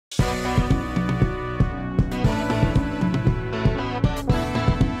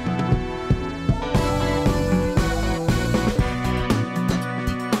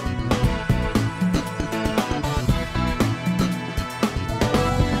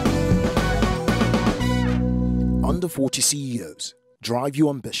Under 40 CEOs, Drive Your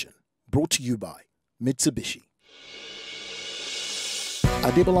Ambition, brought to you by Mitsubishi.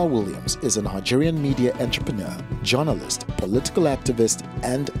 Adebola Williams is a Nigerian media entrepreneur, journalist, political activist,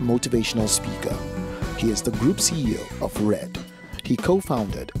 and motivational speaker. He is the group CEO of RED. He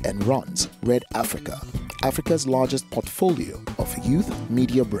co-founded and runs RED Africa, Africa's largest portfolio of youth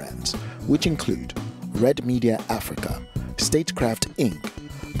media brands, which include RED Media Africa, StateCraft Inc.,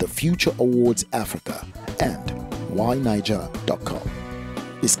 The Future Awards Africa, and whyniger.com.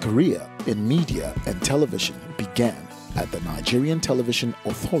 His career in media and television began at the Nigerian Television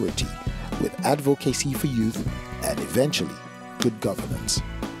Authority with advocacy for youth and eventually good governance.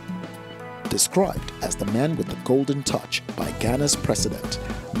 Described as the man with the golden touch by Ghana's President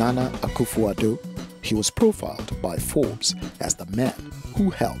Nana Akufo-Addo, he was profiled by Forbes as the man who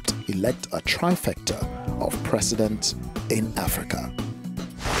helped elect a trifecta of presidents in Africa.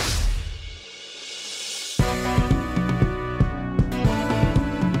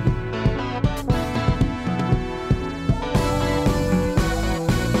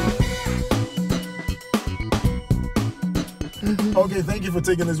 Okay, thank you for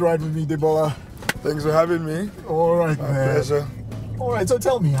taking this ride with me, Adebola. Thanks for having me. All right, My man. pleasure. All right, so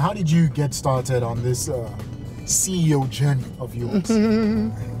tell me, how did you get started on this CEO journey of yours?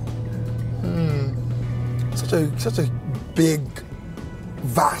 Such a big,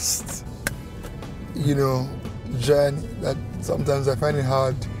 vast, journey that sometimes I find it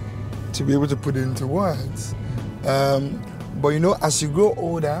hard to be able to put it into words. But as you grow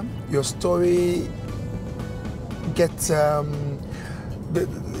older, your story gets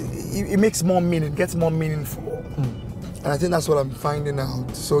it makes more meaning, gets more meaningful. And I think that's what I'm finding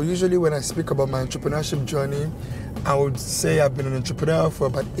out. So usually when I speak about my entrepreneurship journey, I would say I've been an entrepreneur for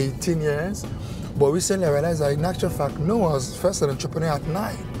about 18 years. But recently I realized that in actual fact, no, I was first an entrepreneur at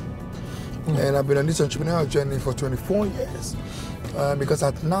 9. And I've been on this entrepreneurial journey for 24 years. Because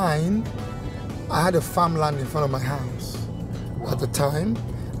at 9, I had a farmland in front of my house at the time.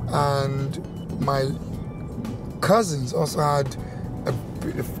 And my cousins also had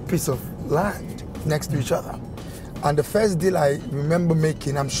a piece of land next to each other. And the first deal I remember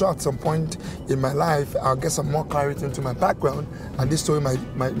making, I'm sure at some point in my life, I'll get some more clarity into my background, and this story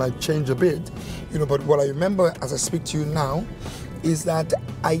might change a bit. But what I remember as I speak to you now is that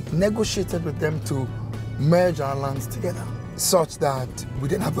I negotiated with them to merge our lands together, such that we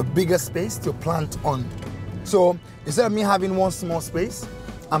didn't have a bigger space to plant on. So instead of me having one small space,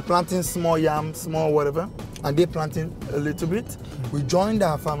 I'm planting small yam, small whatever, and they planting a little bit. We joined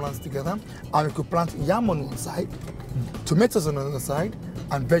our farmlands together, and we could plant yam on one side, tomatoes on another side,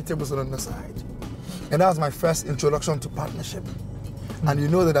 and vegetables on another side. And that was my first introduction to partnership. And you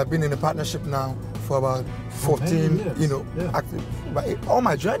know that I've been in a partnership now for about 14, active, all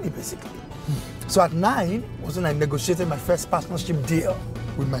my journey basically. So at 9 was when I negotiated my first partnership deal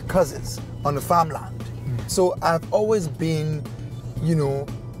with my cousins on the farmland. So I've always been, in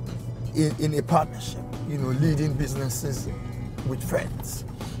a partnership, leading businesses with friends.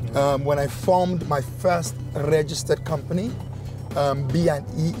 When I formed my first registered company,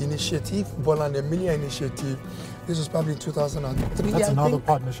 B&E Initiative, Bola and Emilia Initiative, this was probably 2003. That's another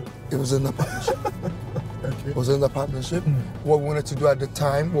partnership. It was another partnership. Okay. It was another partnership. What we wanted to do at the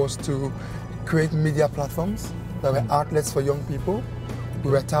time was to create media platforms that were outlets for young people.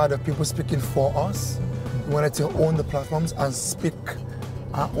 We were tired of people speaking for us. We wanted to own the platforms and speak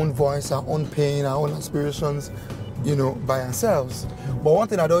our own voice, our own pain, our own aspirations, by ourselves. But one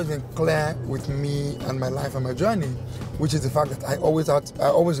thing that always been clear with me and my life and my journey, which is the fact that I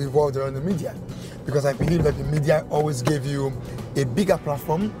always revolved around the media, because I believe that the media always gave you a bigger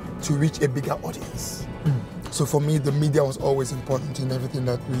platform to reach a bigger audience. So for me, the media was always important in everything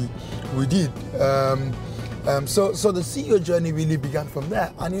that we did. So the CEO journey really began from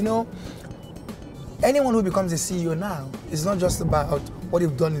there. And anyone who becomes a CEO now is not just about what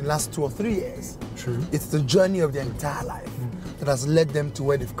you've done in the last 2 or 3 years. True. It's the journey of their entire life that has led them to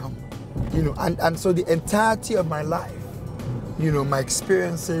where they've come. And so the entirety of my life, my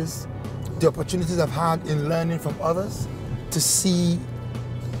experiences, the opportunities I've had in learning from others, to see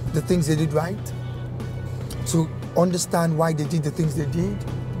the things they did right, to understand why they did the things they did,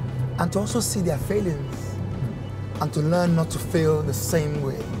 and to also see their failings, and to learn not to fail the same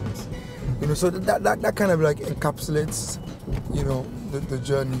way. So that kind of like encapsulates, the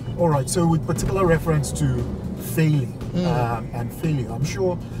journey. All right, so with particular reference to failing and failure, I'm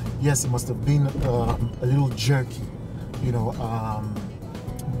sure yes, it must have been a little jerky, you know,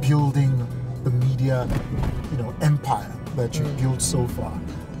 building the media, you know, empire that you've built so far.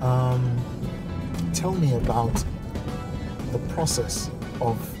 Tell me about the process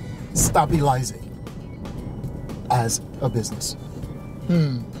of stabilizing as a business.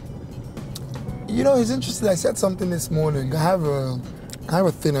 You know, it's interesting. I said something this morning. I have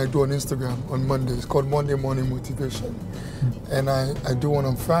a thing I do on Instagram on Monday. It's called Monday Morning Motivation. And I do one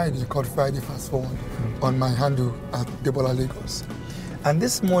on Friday called Friday Fast Forward on my handle at Adebola Lagos. And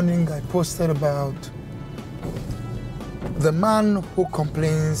this morning I posted about the man who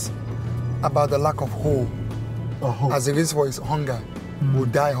complains about the lack of hope as a reason for his hunger will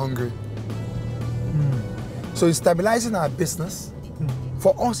die hungry. So it's stabilizing our business.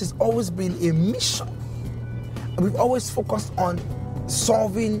 For us, it's always been a mission. We've always focused on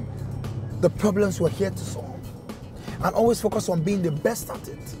solving the problems we're here to solve. And always focus on being the best at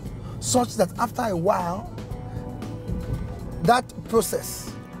it, such that after a while, that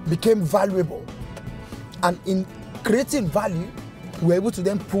process became valuable. And in creating value, we're able to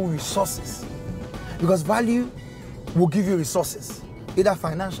then pool resources. Because value will give you resources, either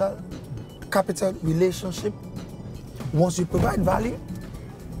financial, capital, relationship. Once you provide value,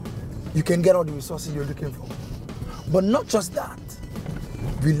 you can get all the resources you're looking for. But not just that,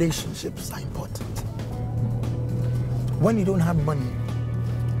 relationships are important. When you don't have money,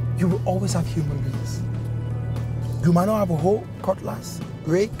 you will always have human beings. You might not have a hoe, cutlass,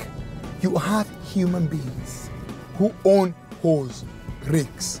 rake. You have human beings who own hoes,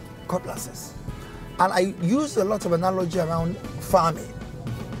 rakes, cutlasses. And I use a lot of analogy around farming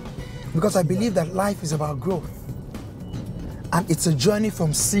because I believe that life is about growth. And it's a journey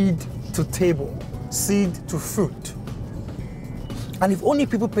from seed to table, seed to fruit. And if only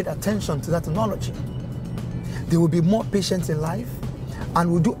people paid attention to that analogy, they will be more patient in life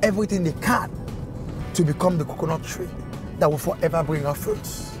and will do everything they can to become the coconut tree that will forever bring out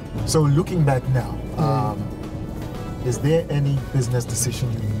fruits. So looking back now, is there any business decision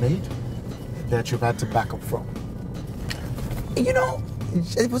you made that you've had to back up from? You know,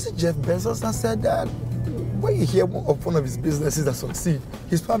 was it Jeff Bezos that said that when you hear of one of his businesses that succeed,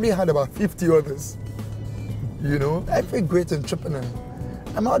 he's probably had about 50 others. You know, every great entrepreneur.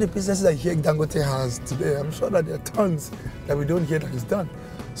 And all the businesses that here Dangote has today, I'm sure that there are tons that we don't hear that he's done.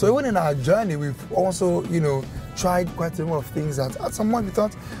 So even in our journey, we've also, you know, tried quite a lot of things that at some point we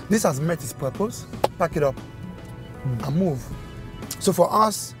thought, this has met its purpose, pack it up and move. So for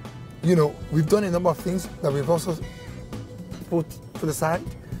us, you know, we've done a number of things that we've also put to the side,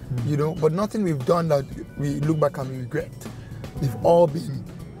 you know, but nothing we've done that we look back and we regret. They've all been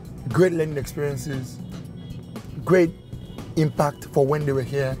great learning experiences, great impact for when they were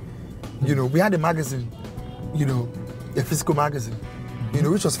here. You know, we had a magazine, you know, a physical magazine, you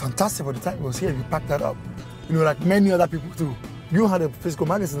know, which was fantastic for the time it was here. We packed that up, you know, like many other people too. You had a physical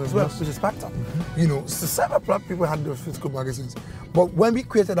magazine as well, which is packed up. You know, so several people had those physical magazines. But when we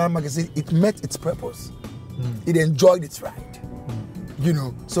created our magazine, it met its purpose. It enjoyed its ride. You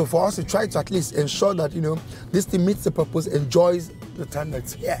know, so for us to try to at least ensure that, you know, this thing meets the purpose, enjoys the time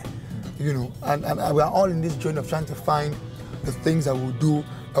that's here. You know, and we are all in this journey of trying to find the things that we'll do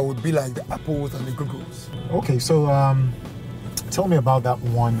that would be like the Apples and the Googles. Okay, so tell me about that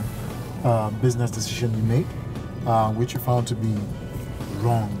one business decision you made, which you found to be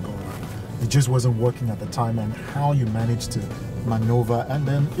wrong, or it just wasn't working at the time, and how you managed to maneuver and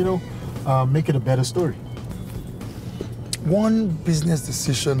then, you know, make it a better story. One business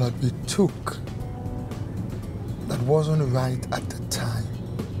decision that we took that wasn't right at the time,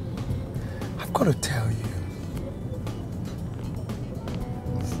 I've got to tell you,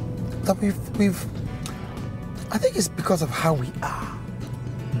 that we've I think it's because of how we are.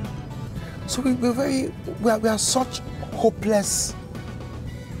 So we are such hopeless,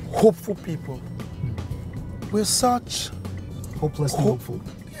 hopeful people. We're such hopelessly hopeful.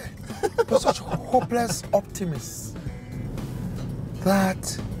 Yeah. We're such hopeless optimists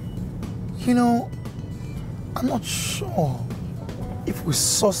that, you know, I'm not sure if we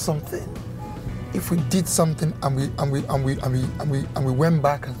saw something, if we did something and we went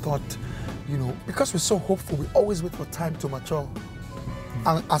back and thought, you know, because we're so hopeful, we always wait for time to mature.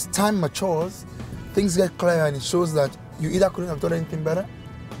 And as time matures, things get clearer and it shows that you either couldn't have done anything better,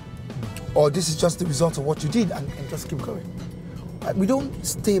 or this is just the result of what you did and just keep going. We don't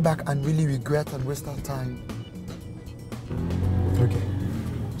stay back and really regret and waste our time. Okay.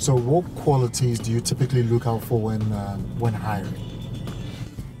 So what qualities do you typically look out for when hiring?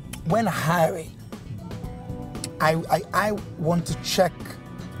 When hiring, I want to check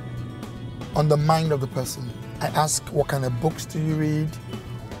on the mind of the person. I ask, what kind of books do you read?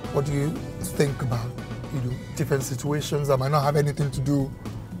 what do you think about, different situations that might not have anything to do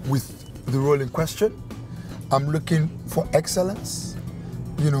with the role in question. I'm looking for excellence,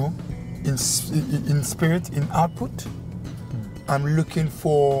 in spirit, in output. I'm looking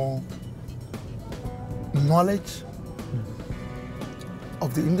for knowledge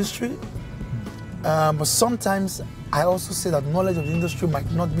of the industry. But sometimes I also say that knowledge of the industry might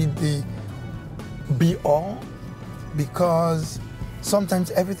not be the be-all, because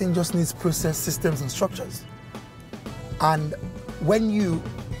sometimes everything just needs process, systems, and structures. And when you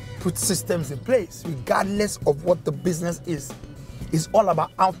put systems in place, regardless of what the business is, it's all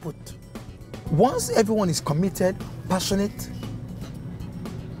about output. Once everyone is committed, passionate,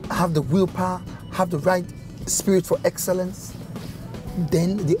 have the willpower, have the right spirit for excellence,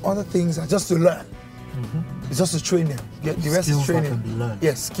 then the other things are just to learn. It's just to train them. The rest Skills is training. that can be learned.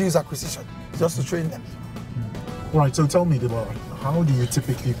 Yes, skills acquisition. It's just to train them. Right, so tell me, Adebola, how do you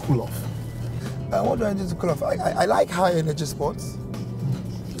typically cool off? What do I do to cool off? I like high energy sports.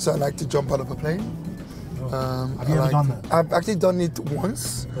 So I like to jump out of a plane. Have you ever done that? I've actually done it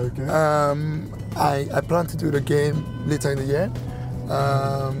once. Okay. I plan to do it again later in the year.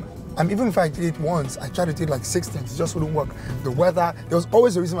 And even if I did it once, I tried to do it like 6 times. It just wouldn't work. The weather, there was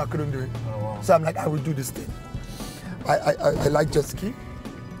always a reason I couldn't do it. Oh, wow. So I'm like, I will do this thing. I like jet ski.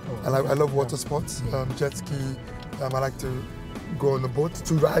 I love water sports. Jet ski. I like to go on the boat,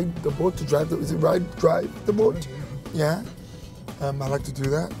 to ride the boat, to drive drive the boat. Yeah. I like to do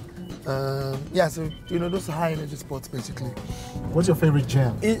that. So those are high energy sports basically. What's your favorite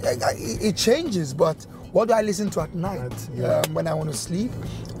jam? It changes, but what do I listen to at night when I want to sleep?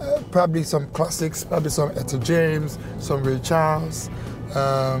 Probably some classics, probably some Etta James, some Ray Charles,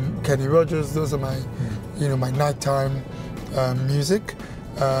 Kenny Rogers. Those are my, my nighttime music.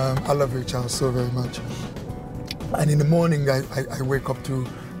 I love Ray Charles so very much. And in the morning, I wake up to,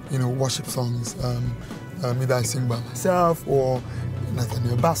 worship songs. Either I sing by myself or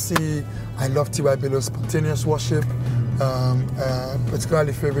Nathaniel Bassey. I love T.Y. Bellow's spontaneous worship.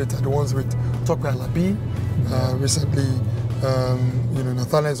 Particularly favorite are the ones with Tokwe Alabi. Recently,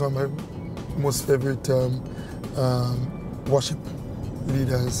 Nathaniel is one of my most favorite worship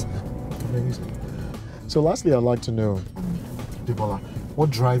leaders. Amazing. So lastly, I'd like to know, Adebola,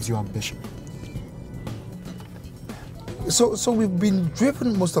 what drives your ambition? So we've been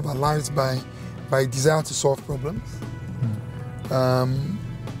driven most of our lives by desire to solve problems.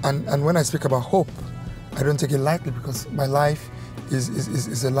 And when I speak about hope, I don't take it lightly, because my life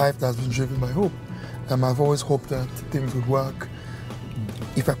is a life that's been driven by hope. I've always hoped that things would work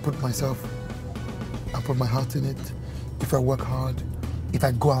if I put my heart in it, if I work hard, if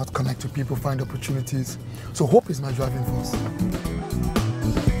I go out, connect with people, find opportunities. So hope is my driving force.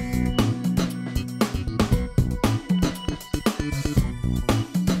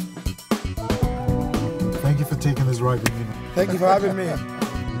 Thank you for taking this ride with me. Thank you for having me.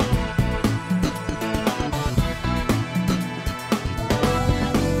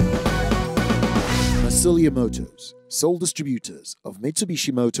 Masilia Motors, sole distributors of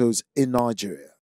Mitsubishi Motors in Nigeria.